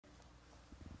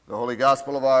The Holy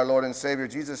Gospel of our Lord and Savior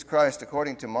Jesus Christ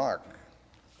according to Mark.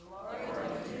 Glory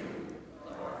to you,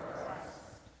 Lord Christ.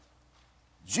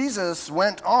 Jesus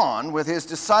went on with his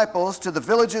disciples to the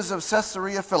villages of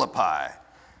Caesarea Philippi.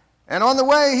 And on the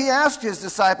way he asked his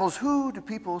disciples, "Who do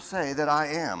people say that I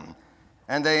am?"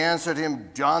 And they answered him,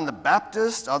 "John the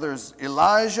Baptist, others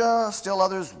Elijah, still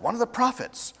others one of the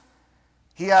prophets."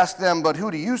 He asked them, "But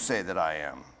who do you say that I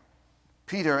am?"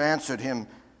 Peter answered him,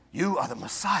 "You are the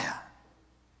Messiah."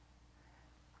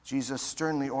 Jesus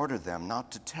sternly ordered them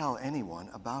not to tell anyone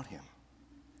about him.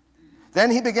 Then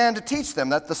he began to teach them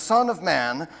that the Son of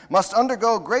Man must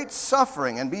undergo great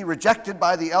suffering and be rejected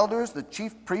by the elders, the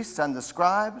chief priests, and the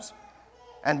scribes,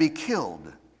 and be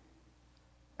killed.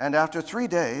 And after 3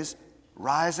 days,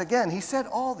 rise again. He said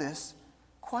all this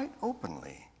quite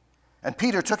openly. And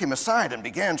Peter took him aside and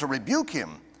began to rebuke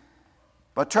him.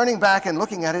 But turning back and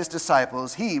looking at his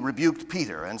disciples, he rebuked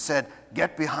Peter and said,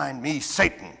 "Get behind me,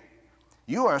 Satan.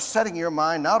 You are setting your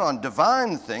mind not on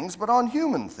divine things, but on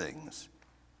human things."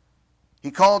 He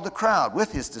called the crowd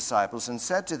with his disciples and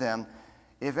said to them,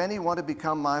 "If any want to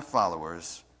become my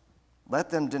followers,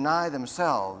 let them deny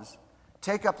themselves,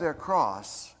 take up their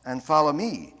cross, and follow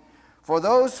me. For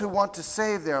those who want to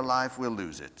save their life will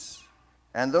lose it,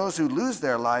 and those who lose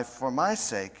their life for my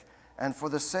sake and for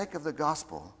the sake of the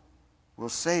gospel will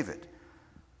save it.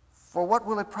 For what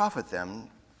will it profit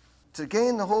them to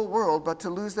gain the whole world but to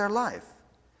lose their life?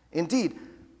 Indeed,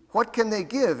 what can they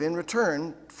give in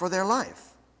return for their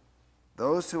life?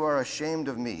 Those who are ashamed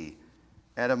of me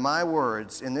and of my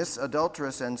words in this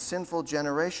adulterous and sinful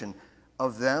generation,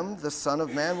 of them the Son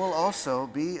of Man will also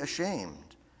be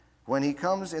ashamed when he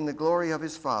comes in the glory of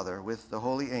his Father with the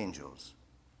holy angels."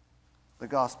 The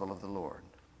Gospel of the Lord.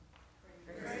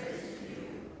 Praise to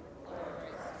you, Lord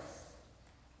Christ.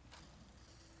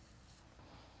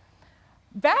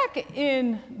 Back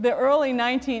in the early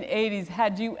 1980s,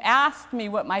 had you asked me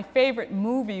what my favorite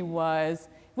movie was,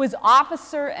 it was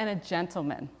Officer and a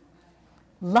Gentleman.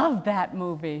 Loved that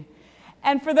movie.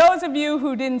 And for those of you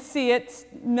who didn't see it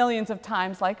millions of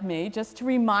times like me, just to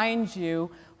remind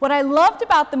you, what I loved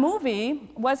about the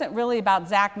movie wasn't really about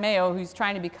Zach Mayo, who's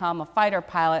trying to become a fighter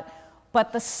pilot,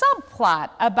 but the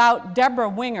subplot about Deborah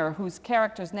Winger, whose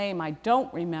character's name I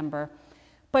don't remember,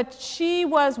 but she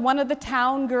was one of the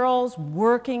town girls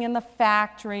working in the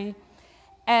factory,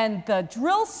 and the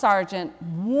drill sergeant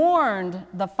warned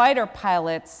the fighter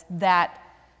pilots that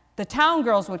the town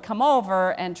girls would come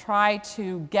over and try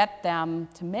to get them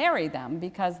to marry them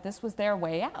because this was their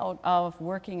way out of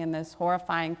working in this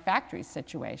horrifying factory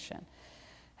situation.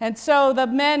 And so the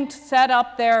men set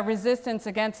up their resistance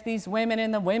against these women,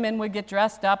 and the women would get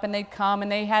dressed up and they'd come and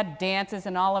they had dances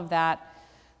and all of that.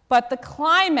 But the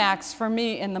climax for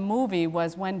me in the movie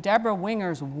was when Deborah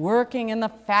Winger's working in the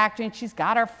factory and she's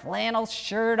got her flannel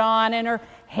shirt on and her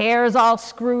hair's all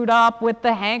screwed up with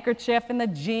the handkerchief and the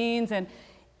jeans, and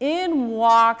in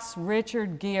walks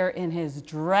Richard Gere in his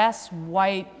dress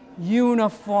white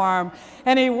uniform,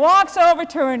 and he walks over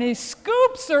to her and he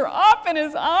scoops her up in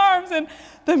his arms, and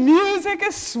the music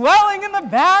is swelling in the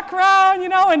background,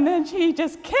 and then he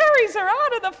just carries her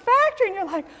out of the factory, and you're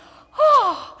like,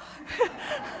 oh.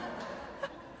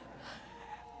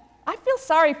 I feel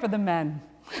sorry for the men.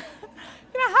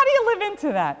 How do you live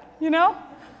into that,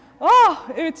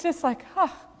 Oh, it's just like,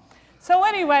 oh. So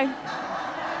anyway,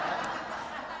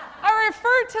 I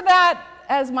refer to that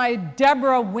as my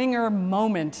Deborah Winger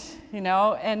moment,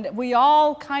 and we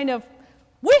all kind of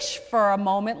wish for a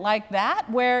moment like that,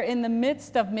 where in the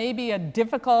midst of maybe a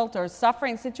difficult or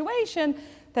suffering situation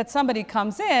that somebody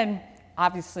comes in,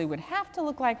 obviously would have to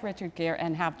look like Richard Gere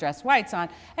and have dress whites on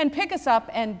and pick us up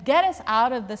and get us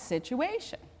out of the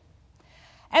situation.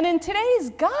 And in today's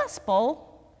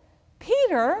gospel,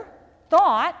 Peter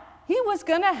thought he was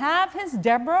going to have his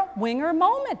Deborah Winger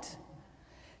moment.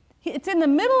 It's in the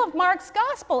middle of Mark's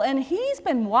gospel, and he's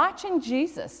been watching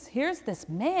Jesus. Here's this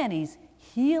man, he's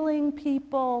healing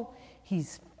people,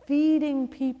 he's feeding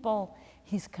people,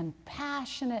 he's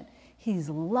compassionate, he's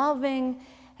loving,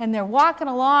 and they're walking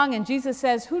along, and Jesus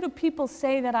says, "Who do people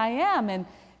say that I am?" And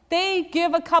they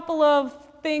give a couple of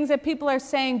things that people are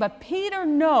saying, but Peter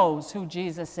knows who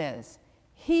Jesus is.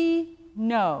 He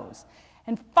knows.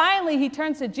 And finally, he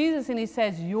turns to Jesus and he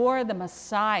says, "You're the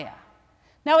Messiah."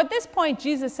 Now, at this point,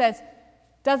 Jesus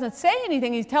doesn't say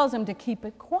anything. He tells him to keep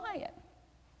it quiet.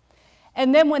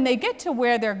 And then when they get to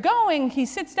where they're going, he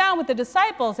sits down with the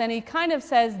disciples and he kind of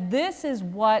says, this is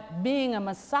what being a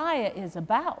Messiah is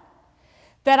about.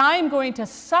 That I am going to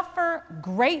suffer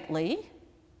greatly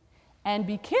and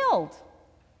be killed.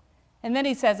 And then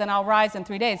he says, and I'll rise in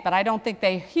 3 days, but I don't think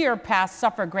they hear past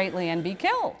suffer greatly and be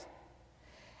killed.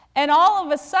 And all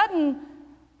of a sudden,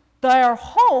 their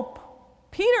hope,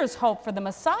 Peter's hope for the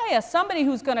Messiah, somebody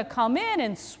who's going to come in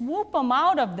and swoop them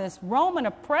out of this Roman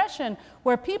oppression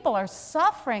where people are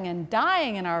suffering and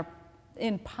dying and are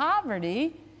in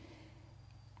poverty,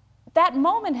 that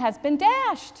moment has been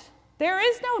dashed. There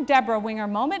is no Deborah Winger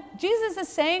moment. Jesus is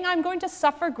saying, I'm going to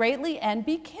suffer greatly and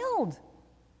be killed.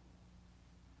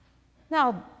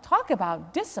 Now, talk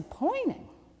about disappointing.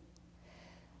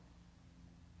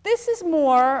 This is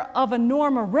more of a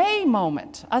Norma Ray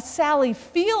moment, a Sally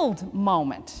Field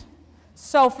moment.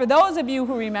 So for those of you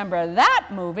who remember that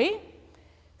movie,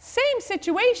 same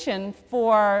situation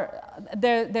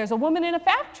there's a woman in a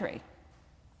factory.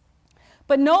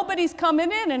 But nobody's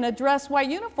coming in a dress white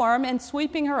uniform and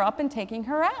sweeping her up and taking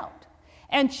her out.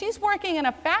 And she's working in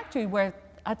a factory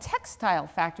a textile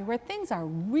factory where things are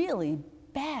really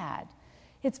bad.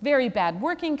 It's very bad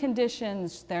working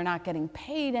conditions. They're not getting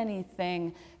paid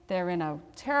anything. They're in a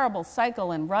terrible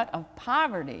cycle and rut of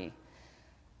poverty.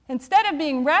 Instead of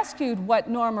being rescued, what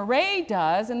Norma Ray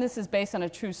does, and this is based on a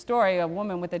true story, a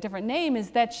woman with a different name,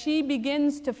 is that she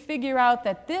begins to figure out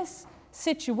that this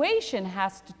situation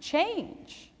has to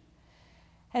change.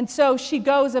 And so she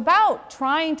goes about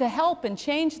trying to help and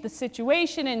change the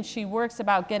situation, and she works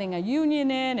about getting a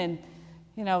union in, and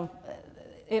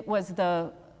it was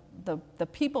the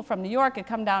people from New York had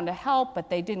come down to help, but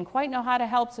they didn't quite know how to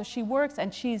help, so she works,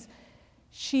 and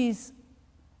she's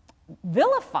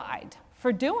vilified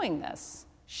for doing this.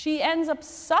 She ends up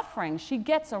suffering. She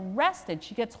gets arrested.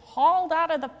 She gets hauled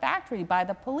out of the factory by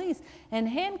the police and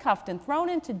handcuffed and thrown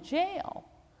into jail.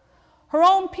 Her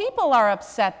own people are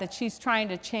upset that she's trying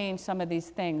to change some of these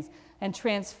things and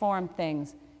transform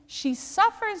things. She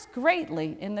suffers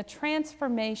greatly in the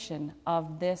transformation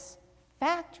of this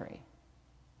factory.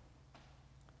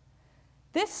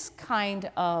 This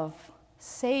kind of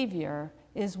Savior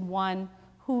is one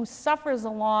who suffers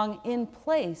along in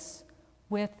place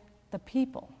with the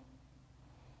people.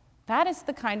 That is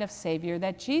the kind of Savior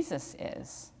that Jesus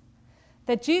is.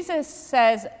 That Jesus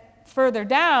says further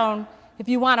down, if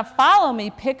you want to follow me,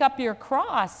 pick up your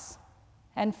cross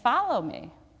and follow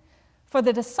me. For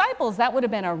the disciples, that would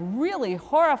have been a really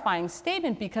horrifying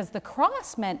statement because the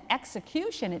cross meant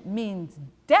execution. It means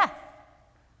death.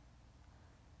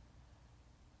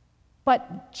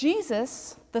 But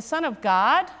Jesus, the Son of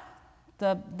God,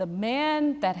 the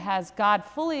man that has God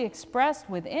fully expressed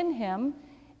within him,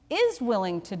 is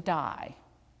willing to die.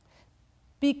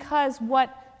 Because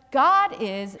what God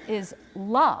is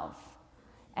love.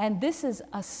 And this is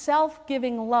a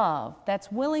self-giving love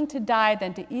that's willing to die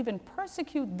than to even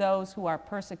persecute those who are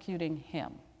persecuting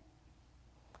him.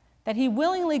 That he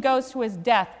willingly goes to his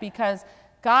death because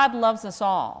God loves us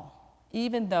all,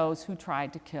 even those who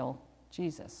tried to kill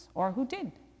Jesus or who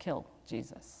did kill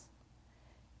Jesus.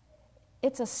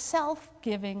 It's a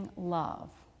self-giving love.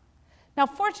 Now,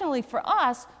 fortunately for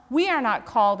us, we are not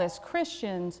called as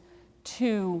Christians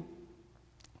to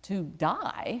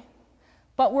die,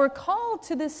 but we're called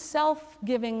to this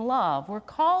self-giving love. We're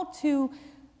called to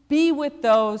be with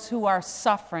those who are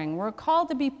suffering. We're called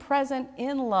to be present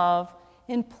in love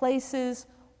in places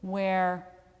where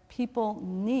people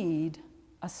need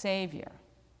a Savior.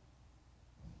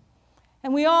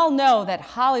 And we all know that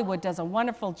Hollywood does a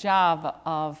wonderful job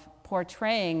of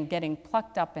portraying getting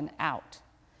plucked up and out.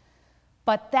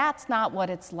 But that's not what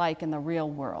it's like in the real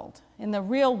world. In the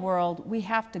real world, we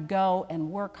have to go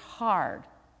and work hard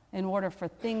in order for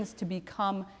things to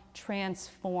become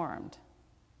transformed.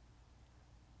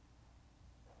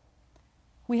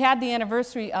 We had the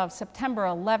anniversary of September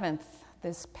 11th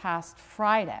this past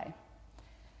Friday.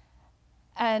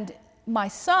 And my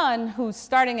son, who's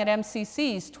starting at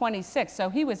MCC, is 26, so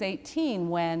he was 18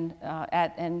 when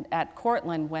at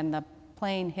Cortland when the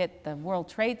plane hit the World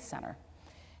Trade Center.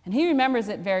 And he remembers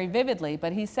it very vividly,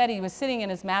 but he said he was sitting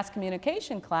in his mass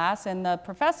communication class and the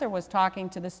professor was talking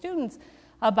to the students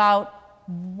about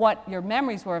what your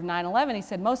memories were of 9/11. He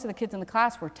said most of the kids in the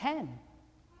class were 10.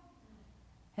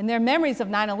 And their memories of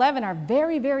 9/11 are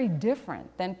very, very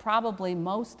different than probably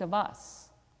most of us.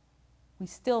 We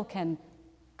still can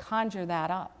conjure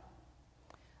that up.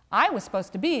 I was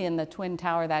supposed to be in the Twin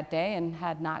Tower that day and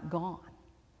had not gone.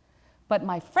 But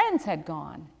my friends had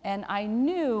gone, and I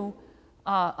knew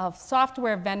a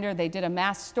software vendor. They did a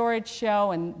mass storage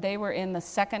show, and they were in the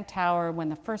second tower when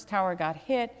the first tower got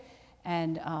hit,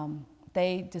 and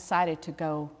they decided to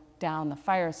go down the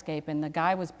fire escape, and the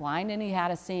guy was blind, and he had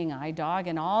a seeing eye dog,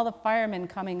 and all the firemen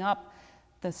coming up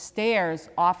the stairs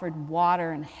offered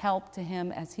water and help to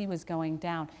him as he was going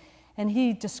down. And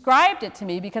he described it to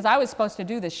me because I was supposed to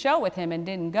do the show with him and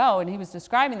didn't go, and he was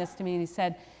describing this to me, and he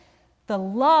said, the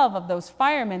love of those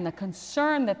firemen, the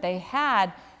concern that they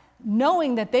had,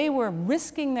 knowing that they were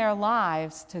risking their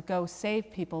lives to go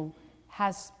save people,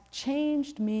 has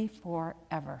changed me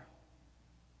forever.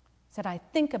 Said, I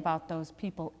think about those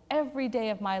people every day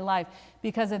of my life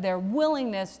because of their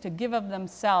willingness to give of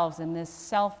themselves in this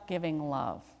self-giving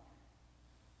love.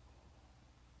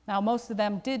 Now, most of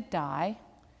them did die,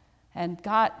 and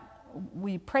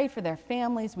we pray for their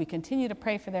families. We continue to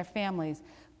pray for their families.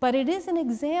 But it is an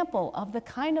example of the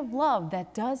kind of love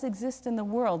that does exist in the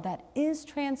world that is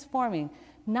transforming,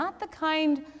 not the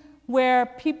kind where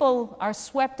people are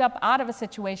swept up out of a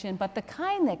situation, but the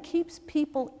kind that keeps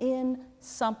people in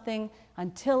something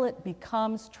until it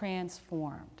becomes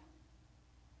transformed.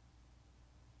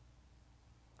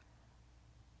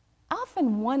 I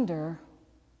often wonder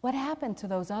what happened to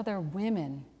those other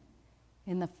women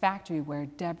in the factory where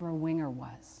Deborah Winger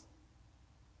was.